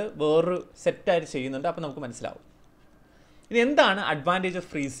 ക്വസ്റ്റ്യൻസ് നമ്മൾ വേറൊരു സെറ്റായിട്ട് ചെയ്യുന്നുണ്ട്, അപ്പോൾ നമുക്ക് മനസ്സിലാവും. ഇനി എന്താണ് അഡ്വാൻറ്റേജ് ഓഫ്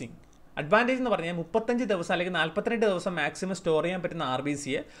ഫ്രീസിങ്? അഡ്വാൻറ്റേജ് എന്ന് പറഞ്ഞാൽ 35 ദിവസം അല്ലെങ്കിൽ 42 ദിവസം മാക്സിമം സ്റ്റോർ ചെയ്യാൻ പറ്റുന്ന ആർ ബി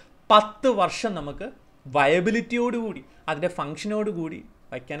സിയെ 10 വർഷം നമുക്ക് വയബിലിറ്റിയോടുകൂടി അതിൻ്റെ ഫംഗ്ഷനോടുകൂടി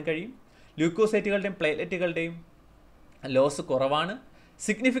വയ്ക്കാൻ കഴിയും. ല്യൂക്കോസൈറ്റുകളുടെയും പ്ലേറ്റ്ലെറ്റുകളുടെയും ലോസ് കുറവാണ്.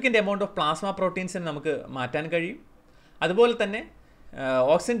 സിഗ്നിഫിക്കൻ്റ് എമൗണ്ട് ഓഫ് പ്ലാസ്മ പ്രോട്ടീൻസിന് നമുക്ക് മാറ്റാൻ കഴിയും. അതുപോലെ തന്നെ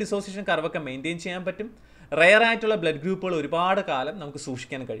ഓക്സിജൻ ഡിസോസിയേഷൻ കർവൊക്കെ മെയിൻറ്റെയിൻ ചെയ്യാൻ പറ്റും. റെയർ ആയിട്ടുള്ള ബ്ലഡ് ഗ്രൂപ്പുകൾ ഒരുപാട് കാലം നമുക്ക്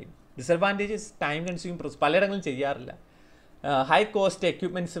സൂക്ഷിക്കാൻ കഴിയും. ഡിസഡ്വാൻറ്റേജസ് ടൈം കൺസ്യൂമിങ് പ്രോസസ്, പലയിടങ്ങളും ചെയ്യാറില്ല. ഹൈ കോസ്റ്റ്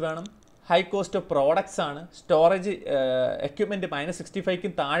എക്യുപ്മെൻറ്റ്സ് വേണം, ഹൈ കോസ്റ്റ് ഓഫ് പ്രോഡക്ട്സ് ആണ്. സ്റ്റോറേജ് എക്യുപ്മെൻറ്റ്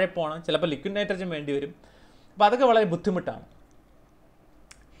 -65ക്കും താഴെ പോകണം, ചിലപ്പോൾ ലിക്വിഡ് നൈട്രജൻ വേണ്ടി വരും. അപ്പോൾ അതൊക്കെ വളരെ ബുദ്ധിമുട്ടാണ്.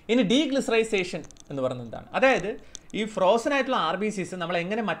 ഇനി ഡീഗ്ലിസറൈസേഷൻ എന്ന് പറയുന്നത് എന്താണ്? അതായത് ഈ ഫ്രോസൺ ആയിട്ടുള്ള ആർ ബി സിസ് നമ്മൾ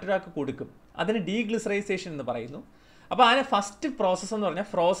എങ്ങനെ മറ്റൊരാൾക്ക് കൊടുക്കും, അതിന് ഡീഗ്ലിസറൈസേഷൻ എന്ന് പറയുന്നു. അപ്പോൾ അതിന് ഫസ്റ്റ് പ്രോസസ്സ് എന്ന് പറഞ്ഞാൽ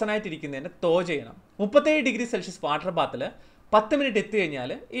ഫ്രോസൺ ആയിട്ടിരിക്കുന്നതിനെ തോ ചെയ്യണം. 37 ഡിഗ്രി സെൽഷ്യസ് വാട്ടർ ബാത്തിൽ 10 മിനിറ്റ് എത്തി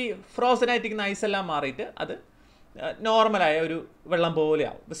കഴിഞ്ഞാൽ ഈ ഫ്രോസൺ ആയിട്ടിരിക്കുന്ന ഐസ് എല്ലാം മാറിയിട്ട് അത് നോർമലായ ഒരു വെള്ളം പോലെ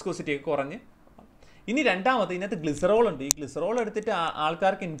ആവും, വിസ്കോസിറ്റി ഒക്കെ കുറഞ്ഞ്. ഇനി രണ്ടാമത് ഇതിനകത്ത് ഗ്ലിസറോൾ ഉണ്ട്. ഈ ഗ്ലിസറോൾ എടുത്തിട്ട്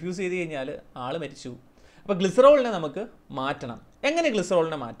ആൾക്കാർക്ക് ഇൻഫ്യൂസ് ചെയ്ത് കഴിഞ്ഞാൽ ആൾ മരിച്ചു. അപ്പോൾ ഗ്ലിസറോളിനെ നമുക്ക് മാറ്റണം. എങ്ങനെ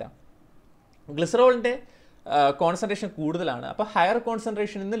ഗ്ലിസറോളിനെ മാറ്റാം? ഗ്ലിസറോളിൻ്റെ കോൺസെൻട്രേഷൻ കൂടുതലാണ്. അപ്പോൾ ഹയർ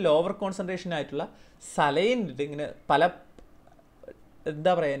കോൺസെൻട്രേഷനിൽ നിന്ന് ലോവർ കോൺസെൻട്രേഷൻ ആയിട്ടുള്ള സലൈനിട്ട് ഇങ്ങനെ പല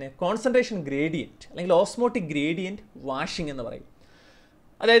എന്താ പറയുക കോൺസെൻട്രേഷൻ ഗ്രേഡിയൻറ്റ് അല്ലെങ്കിൽ ഓസ്മോട്ടിക് ഗ്രേഡിയൻറ്റ് വാഷിംഗ് എന്ന് പറയും.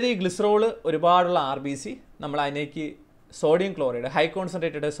 അതായത് ഈ ഗ്ലിസറോൾ ഒരുപാടുള്ള ആർ ബി സി നമ്മൾ അതിനേക്ക് sodium chloride, high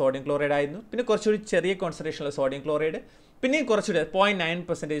concentrated sodium chloride ആയിരുന്നു, പിന്നെ കുറച്ചുകൂടി ചെറിയ കോൺസെൻട്രേഷനുള്ള സോഡിയം ക്ലോറൈഡ്, പിന്നെയും കുറച്ചുകൂടി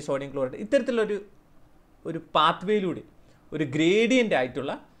 0.9% സോഡിയം ക്ലോറൈഡ്, ഇത്തരത്തിലൊരു പാത്വേയിലൂടെ ഒരു ഗ്രേഡിയൻ്റ്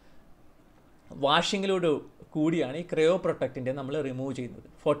ആയിട്ടുള്ള വാഷിങ്ങിലൂടെ കൂടിയാണ് ഈ ക്രയോ പ്രൊട്ടക്റ്റിൻ്റെ നമ്മൾ റിമൂവ് ചെയ്യുന്നത്.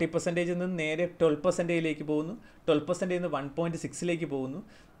 40% നിന്ന് നേരെ 12%ലേക്ക് പോകുന്നു, 12% നിന്ന് 1.6ലേക്ക് പോകുന്നു,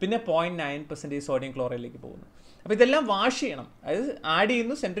 പിന്നെ 0.9% സോഡിയം ക്ലോറൈഡിലേക്ക് പോകുന്നു. അപ്പോൾ ഇതെല്ലാം വാഷ് ചെയ്യണം. അതായത് ആഡ്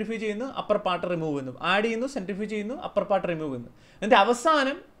ചെയ്യുന്നു, സെൻട്രിഫ്യൂജ് ചെയ്യുന്നു, അപ്പർ പാർട്ട് റിമൂവ് ചെയ്യുന്നു, ആഡ് ചെയ്യുന്നു, സെൻട്രിഫ്യൂജ് ചെയ്യുന്നു, അപ്പർ പാർട്ട് റിമൂവ് ചെയ്യുന്നു. എന്നിട്ട്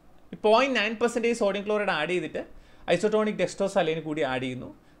അവസാനം 0.9% സോഡിയം ക്ലോറൈഡ് ആഡ് ചെയ്തിട്ട് ഐസോട്ടോണിക് ഡെക്സ്ട്രോസലൈൻ കൂടി ആഡ്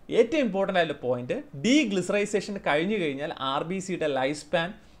ചെയ്യുന്നു. ഏറ്റവും ഇമ്പോർട്ടൻ്റ് ആയിട്ടുള്ള പോയിന്റ്, ഡീഗ്ലിസറൈസേഷൻ കഴിഞ്ഞു കഴിഞ്ഞാൽ ആർ ബി സിയുടെ ലൈഫ് സ്പാൻ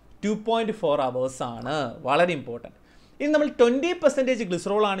 2.4 hours ആണ്. വളരെ ഇമ്പോർട്ടൻറ്റ്. ഇനി നമ്മൾ 20%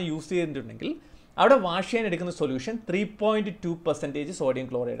 ഗ്ലിസറോളാണ് യൂസ് ചെയ്തിട്ടുണ്ടെങ്കിൽ അവിടെ വാഷ് ചെയ്യാൻ എടുക്കുന്ന സൊല്യൂഷൻ 3.2% സോഡിയം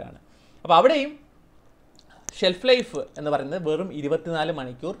ക്ലോറൈഡ് ആണ്. അപ്പോൾ അവിടെയും ഷെൽഫ് ലൈഫ് എന്ന് പറയുന്നത് വെറും 24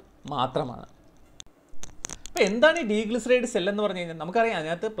 മണിക്കൂർ മാത്രമാണ്. അപ്പോൾ എന്താണ് ഈ ഡീഗ്ലിസറൈഡ് സെൽ എന്ന് പറഞ്ഞു കഴിഞ്ഞാൽ നമുക്കറിയാം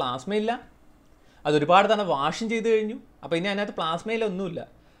അതിനകത്ത് പ്ലാസ്മയില്ല, അതൊരുപാട് തവണ വാഷും ചെയ്ത് കഴിഞ്ഞു. അപ്പോൾ ഇനി അതിനകത്ത് പ്ലാസ്മയില ഒന്നുമില്ല,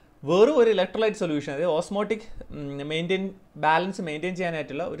 വെറും ഒരു ഇലക്ട്രോലൈറ്റ് സൊല്യൂഷൻ, അതായത് ഓസ്മോട്ടിക് ബാലൻസ് മെയിൻറ്റെയിൻ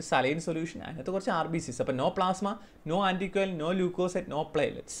ചെയ്യാനായിട്ടുള്ള ഒരു സലൈൻ സൊല്യൂഷൻ. അതിനകത്ത് കുറച്ച് ആർ ബി സിസ്. അപ്പോൾ no plasma, no ആൻറ്റിക്കോയിൽ, no leucocyte, no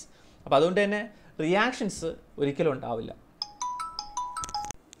platelets. അപ്പോൾ അതുകൊണ്ട് തന്നെ റിയാക്ഷൻസ് ഒരിക്കലും ഉണ്ടാവില്ല.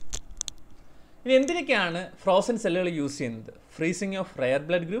 ഇനി എന്തിനൊക്കെയാണ് ഫ്രോസൺ സെല്ലുകൾ യൂസ് ചെയ്യുന്നത്? Freezing of rare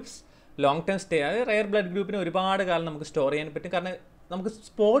blood groups, long term stay. അതായത് റെയർ ബ്ലഡ് ഗ്രൂപ്പിന് ഒരുപാട് കാലം നമുക്ക് സ്റ്റോർ ചെയ്യാൻ പറ്റും. കാരണം നമുക്ക്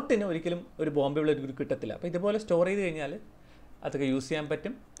സ്പോട്ടിന് ഒരിക്കലും ഒരു ബോംബെ ബ്ലഡ് ഗ്രൂപ്പ് കിട്ടത്തില്ല. അപ്പോൾ ഇതുപോലെ സ്റ്റോർ ചെയ്ത് കഴിഞ്ഞാൽ അതൊക്കെ യൂസ് ചെയ്യാൻ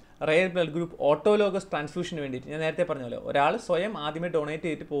പറ്റും. റെയർ ബ്ലഡ് ഗ്രൂപ്പ് ഓട്ടോലോഗസ് ട്രാൻസ്ഫ്യൂഷന് വേണ്ടിയിട്ട് ഞാൻ നേരത്തെ പറഞ്ഞല്ലോ, ഒരാൾ സ്വയം ആദ്യമേ ഡൊണേറ്റ്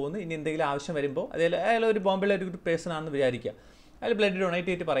ചെയ്തിട്ട് പോകുന്നു. ഇനി എന്തെങ്കിലും ആവശ്യം വരുമ്പോൾ അയാൾ ഒരു ബോംബെ ബ്ലഡ് ഗ്രൂപ്പ് പേഴ്സൺ ആണെന്ന് വിചാരിക്കുക. അതിൽ ബ്ലഡ് ഡൊണേറ്റ്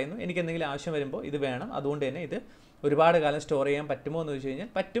ചെയ്തിട്ട് പറയുന്നു എനിക്ക് എന്തെങ്കിലും ആവശ്യം വരുമ്പോൾ ഇത് വേണം, അതുകൊണ്ട് തന്നെ ഇത് ഒരുപാട് കാലം സ്റ്റോർ ചെയ്യാൻ പറ്റുമോ എന്ന് ചോദിച്ചു കഴിഞ്ഞാൽ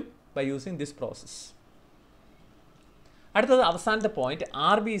പറ്റും, ബൈ യൂസിങ് ദിസ് പ്രോസസ്സ്. അടുത്തത് അവസാനത്തെ പോയിന്റ്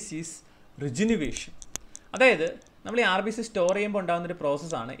RBC's റിജുനുവേഷൻ. അതായത് നമ്മൾ ഈ RBC സ്റ്റോർ ചെയ്യുമ്പോൾ ഉണ്ടാകുന്നൊരു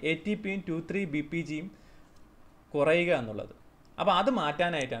പ്രോസസ്സാണ് ATPയും 2,3 BPGയും കുറയുക എന്നുള്ളത്. അപ്പോൾ അത്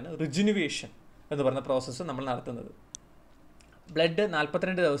മാറ്റാനായിട്ടാണ് റിജുനുവേഷൻ എന്ന് പറയുന്ന പ്രോസസ്സ് നമ്മൾ നടത്തുന്നത്. ബ്ലഡ്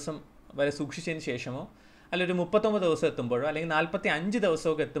 42 ദിവസം വരെ സൂക്ഷിച്ചതിന് ശേഷമോ അല്ലെങ്കിൽ ഒരു 39 ദിവസം എത്തുമ്പോഴോ അല്ലെങ്കിൽ 45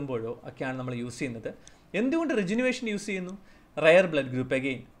 ദിവസമൊക്കെ എത്തുമ്പോഴോ ഒക്കെയാണ് നമ്മൾ യൂസ് ചെയ്യുന്നത്. എന്തുകൊണ്ട് റിജുനുവേഷൻ യൂസ് ചെയ്യുന്നു? Rare blood group.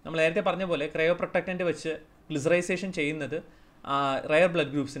 അഗെയിൻ നമ്മൾ നേരത്തെ പറഞ്ഞ പോലെ ക്രയോപ്രൊട്ടക്റ്റൻ്റ് വെച്ച് ഗ്ലിസറൈസേഷൻ ചെയ്യുന്നത് റയർ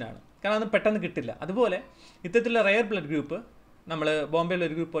ബ്ലഡ് ഗ്രൂപ്പ്സിനാണ്, കാരണം അത് പെട്ടെന്ന് കിട്ടില്ല. അതുപോലെ ഇത്തരത്തിലുള്ള റയർ ബ്ലഡ് ഗ്രൂപ്പ് നമ്മൾ ബോംബെ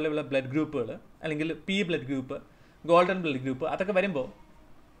ബ്ലഡ് ഗ്രൂപ്പ് പോലെയുള്ള ബ്ലഡ് ഗ്രൂപ്പുകൾ അല്ലെങ്കിൽ P blood group, golden blood group, അതൊക്കെ വരുമ്പോൾ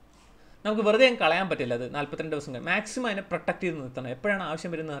നമുക്ക് വെറുതെ കളയാൻ പറ്റില്ല. അത് 42 ദിവസം മാക്സിമം അതിനെ പ്രൊട്ടക്ട് ചെയ്ത് നിർത്തണം, എപ്പോഴാണ്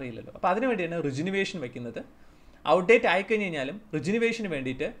ആവശ്യം വരുന്നത് അറിയില്ലല്ലോ. അപ്പോൾ അതിന് വേണ്ടിയാണ് റിജുനുവേഷൻ വയ്ക്കുന്നത്. ഔട്ട്ഡേറ്റ് ആയിക്കഴിഞ്ഞ് കഴിഞ്ഞാലും റിജുനുവേഷന്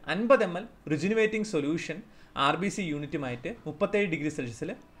വേണ്ടിയിട്ട് 50 ml റിജുനുവേറ്റിംഗ് സൊല്യൂഷൻ RBC യൂണിറ്റുമായിട്ട് 37 ഡിഗ്രി സെൽഷ്യസിൽ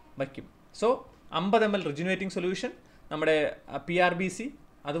വയ്ക്കും. സോ 50 ml റിജുനുവേറ്റിംഗ് സൊല്യൂഷൻ നമ്മുടെ PRBC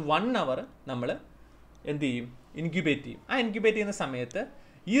അത് 1 hour നമ്മൾ എന്ത് ചെയ്യും? ഇൻക്യുബേറ്റ് ചെയ്യും. ആ ഇൻക്യുബേറ്റ് ചെയ്യുന്ന സമയത്ത്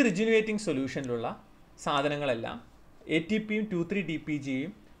ഈ റിജുനുവേറ്റിംഗ് സൊല്യൂഷനിലുള്ള സാധനങ്ങളെല്ലാം ATPയും 2,3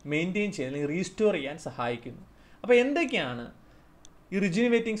 DPGയും മെയിൻറ്റെയിൻ ചെയ്യാൻ അല്ലെങ്കിൽ റീസ്റ്റോർ ചെയ്യാൻ സഹായിക്കുന്നു. അപ്പോൾ എന്തൊക്കെയാണ് ഈ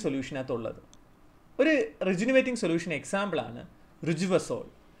റിജുനുവേറ്റിംഗ് സൊല്യൂഷനകത്തുള്ളത്? ഒരു റിജുനുവേറ്റിംഗ് സൊല്യൂഷൻ എക്സാമ്പിളാണ് റുജുവസോൾ.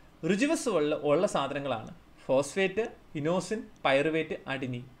 റുജുവസോളിൽ ഉള്ള സാധനങ്ങളാണ് ഫോസ്ഫേറ്റ്, ഇനോസിൻ, പൈറുവേറ്റ്,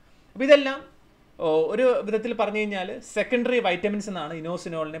 അഡിനിൻ. അപ്പോൾ ഇതെല്ലാം ഒരു വിധത്തിൽ പറഞ്ഞു കഴിഞ്ഞാൽ സെക്കൻഡറി വൈറ്റമിൻസ് എന്നാണ്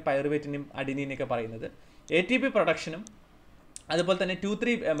ഇനോസിനോളിനെയും പൈറുവേറ്റിനെയും അഡിനീനെയൊക്കെ പറയുന്നത്. ATP പ്രൊഡക്ഷനും അതുപോലെ തന്നെ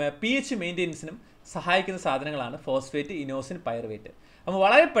 2,3 pH മെയിൻ്റെനൻസിനും സഹായിക്കുന്ന സാധനങ്ങളാണ് ഫോസ്ഫേറ്റ്, ഇനോസിൻ, പൈറുവേറ്റ്. അപ്പോൾ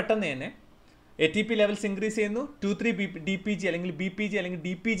വളരെ പെട്ടെന്ന് തന്നെ ATP ലെവൽസ് ഇൻക്രീസ് ചെയ്യുന്നു, 2,3 DPG അല്ലെങ്കിൽ BPG അല്ലെങ്കിൽ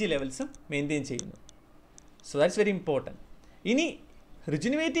DPG ലെവൽസും മെയിൻറ്റെയിൻ ചെയ്യുന്നു. So that's very important. ഇനി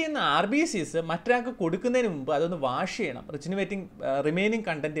റിജുനുവേറ്റ് ചെയ്യുന്ന RBCs മറ്റൊരാൾക്ക് കൊടുക്കുന്നതിന് മുമ്പ് അതൊന്ന് വാഷ് ചെയ്യണം, റിജുനുവേറ്റിംഗ് റിമൈനിങ്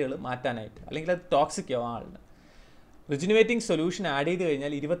കണ്ടൻറ്റുകൾ മാറ്റാനായിട്ട്, അല്ലെങ്കിൽ അത് ടോക്സിക് ആവും ആളിന്. റിജുനുവേറ്റിംഗ് സൊല്യൂഷൻ ആഡ് ചെയ്ത്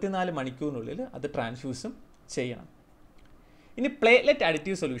കഴിഞ്ഞാൽ 24 മണിക്കൂറിനുള്ളിൽ അത് ട്രാൻസ്ഫ്യൂസും ചെയ്യണം. ഇനി platelet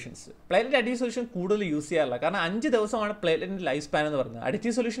additive solutions. Platelet additive solution കൂടുതൽ യൂസ് ചെയ്യാറില്ല, കാരണം 5 ദിവസമാണ് പ്ലേറ്റ്ലെറ്റിൻ്റെ ലൈഫ് സ്പാൻ എന്ന് പറയുന്നത്.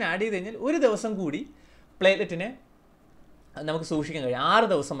 അഡിറ്റീവ് സൊല്യൂഷൻ ആഡ് ചെയ്ത് കഴിഞ്ഞാൽ 1 ദിവസം കൂടി പ്ലേറ്റ്ലെറ്റിനെ നമുക്ക് സൂക്ഷിക്കാൻ കഴിയും. 6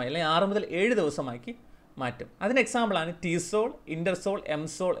 ദിവസമായി അല്ലെങ്കിൽ 6 മുതൽ 7 ദിവസമാക്കി മാറ്റും. അതിന് എക്സാമ്പിളാണ് ടീസോൾ, ഇൻഡർസോൾ,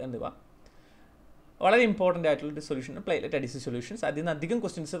 എംസോൾ എന്നിവ. വളരെ ഇമ്പോർട്ടൻ്റ് ആയിട്ടുള്ളൊരു സൊല്യൂഷനാണ് പ്ലേറ്റ്ലെറ്റ് അഡിറ്റീവ് സൊല്യൂഷൻസ്. അതിൽ നിന്ന് അധികം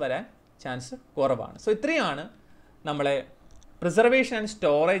ക്വസ്റ്റ്യൻസ് വരാൻ ചാൻസ് കുറവാണ്. സോ ഇത്രയാണ് നമ്മളെ preservation and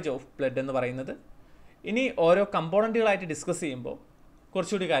storage of blood എന്ന് പറയുന്നത്. ഇനി ഓരോ കമ്പോണൻറ്റുകളായിട്ട് ഡിസ്കസ് ചെയ്യുമ്പോൾ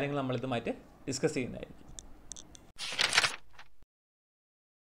കുറച്ചുകൂടി കാര്യങ്ങൾ നമ്മളിതുമായിട്ട് ഡിസ്കസ് ചെയ്യുന്നതായിരിക്കും.